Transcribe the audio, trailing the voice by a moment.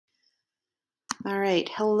All right,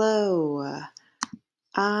 hello.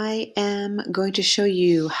 I am going to show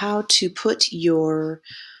you how to put your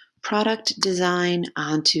product design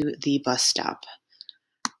onto the bus stop.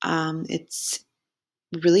 It's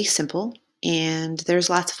really simple, and there's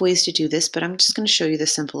lots of ways to do this, but I'm just going to show you the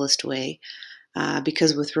simplest way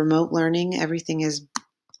because with remote learning, everything is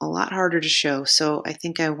a lot harder to show, so I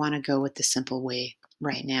think I want to go with the simple way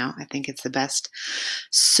right now. I think it's the best.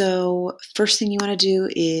 So first thing you want to do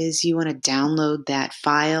is you want to download that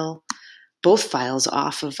file, both files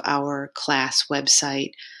off of our class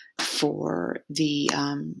website for the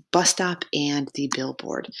bus stop and the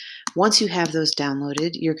billboard. Once you have those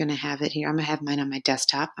downloaded, you're going to have it here. I'm going to have mine on my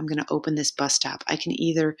desktop. I'm going to open this bus stop. I can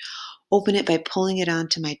either open it by pulling it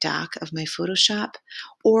onto my dock of my Photoshop,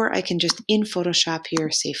 or I can just in Photoshop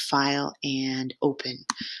here say File and Open.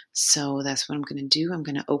 So that's what I'm going to do. I'm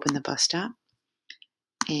going to open the bus stop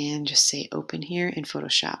and just say open here in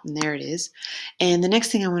Photoshop, and there it is. And the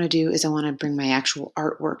next thing I want to do is I want to bring my actual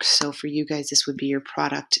artwork. So for you guys, this would be your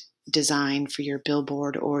product design for your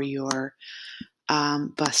billboard or your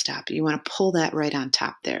bus stop. You want to pull that right on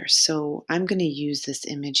top there. So I'm going to use this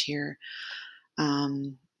image here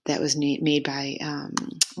that was made by,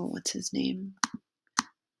 what's his name?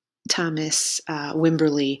 Thomas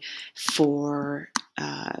Wimberly for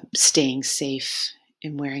staying safe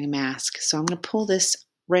and wearing a mask. So I'm going to pull this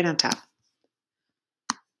right on top.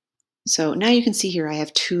 So now you can see here I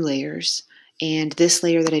have two layers, and this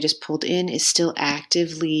layer that I just pulled in is still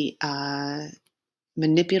actively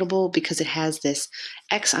manipulable because it has this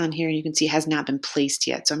X on here, and you can see it has not been placed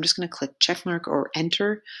yet. So I'm just going to click check mark or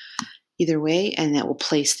enter either way, and that will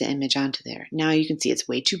place the image onto there. Now you can see it's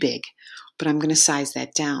way too big, but I'm going to size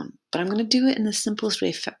that down. But I'm going to do it in the simplest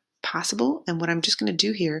way possible, and what I'm just going to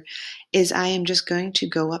do here is I am just going to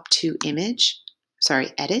go up to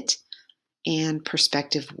edit, and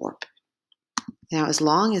perspective warp. Now, as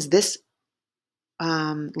long as this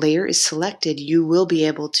layer is selected, you will be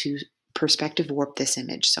able to perspective warp this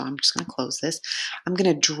image. So I'm just going to close this. I'm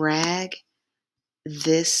going to drag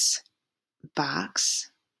this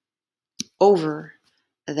box over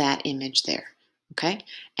that image there. Okay,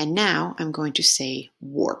 and now I'm going to say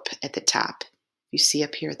warp at the top. You see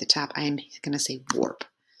up here at the top, I am going to say warp.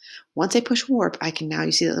 Once I push warp, I can now,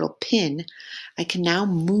 you see that little pin, I can now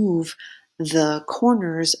move the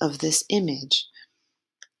corners of this image.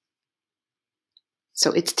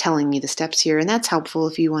 So it's telling me the steps here, and that's helpful.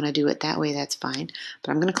 If you want to do it that way, that's fine.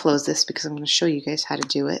 But I'm going to close this because I'm going to show you guys how to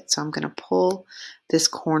do it. So I'm going to pull this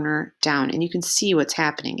corner down, and you can see what's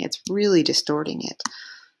happening. It's really distorting it.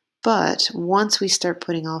 But once we start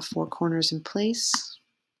putting all four corners in place,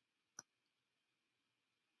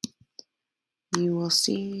 you will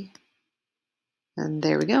see, and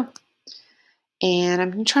there we go. And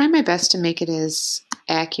I'm trying my best to make it as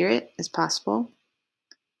accurate as possible,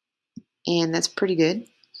 and that's pretty good.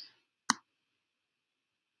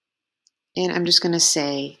 And I'm just going to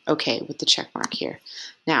say okay with the check mark here.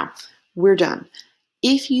 Now, we're done.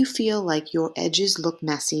 If you feel like your edges look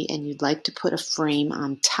messy and you'd like to put a frame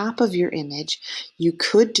on top of your image, you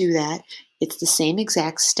could do that. It's the same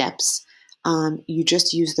exact steps. You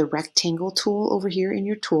just use the rectangle tool over here in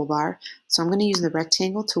your toolbar. So I'm going to use the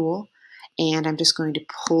rectangle tool, and I'm just going to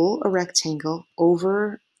pull a rectangle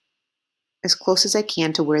over as close as I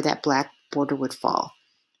can to where that black border would fall.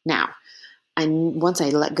 Now, once I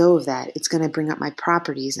let go of that, it's going to bring up my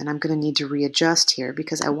properties, and I'm going to need to readjust here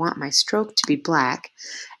because I want my stroke to be black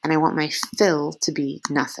and I want my fill to be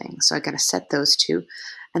nothing. So I got to set those two.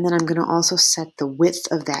 And then I'm going to also set the width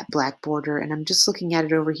of that black border, and I'm just looking at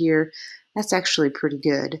it over here. That's actually pretty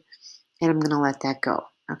good. And I'm going to let that go.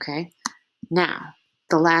 Okay. Now,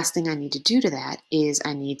 the last thing I need to do to that is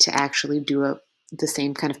I need to actually do the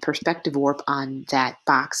same kind of perspective warp on that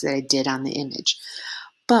box that I did on the image.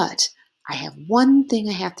 But I have one thing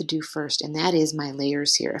I have to do first, and that is my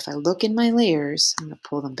layers here. If I look in my layers, I'm going to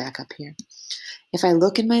pull them back up here. If I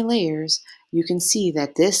look in my layers, you can see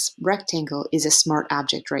that this rectangle is a smart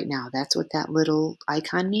object right now. That's what that little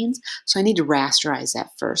icon means. So I need to rasterize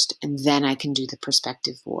that first, and then I can do the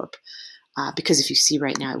perspective warp. Because if you see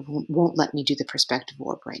right now, it won't let me do the perspective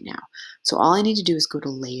warp right now. So all I need to do is go to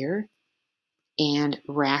Layer and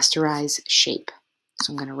Rasterize Shape.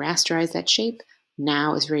 So I'm going to rasterize that shape.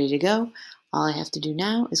 Now is ready to go. All I have to do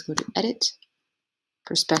now is go to Edit,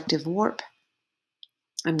 Perspective Warp.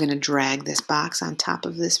 I'm going to drag this box on top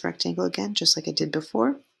of this rectangle again, just like I did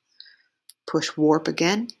before. Push Warp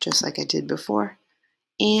again, just like I did before.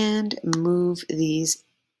 And move these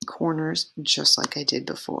corners just like I did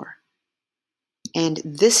before. And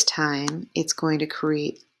this time, it's going to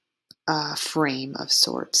create a frame of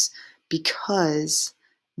sorts because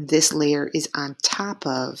this layer is on top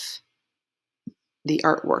of the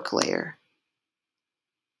artwork layer.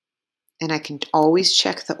 And I can always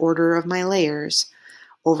check the order of my layers.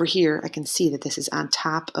 Over here, I can see that this is on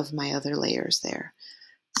top of my other layers there.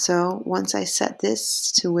 So once I set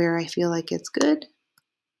this to where I feel like it's good,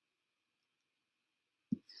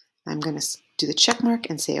 I'm going to do the check mark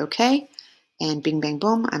and say OK. And bing, bang,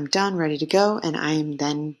 boom, I'm done, ready to go. And I'm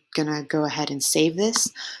then going to go ahead and save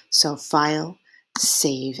this. So File,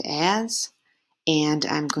 Save As. And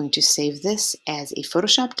I'm going to save this as a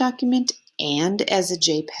Photoshop document and as a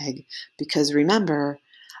JPEG. Because remember,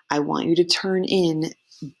 I want you to turn in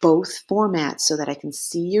both formats so that I can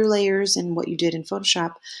see your layers and what you did in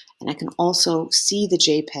Photoshop. And I can also see the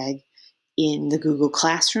JPEG in the Google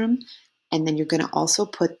Classroom. And then you're going to also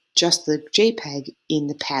put just the JPEG in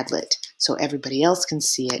the Padlet so everybody else can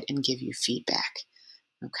see it and give you feedback.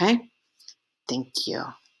 Okay? Thank you.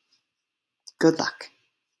 Good luck.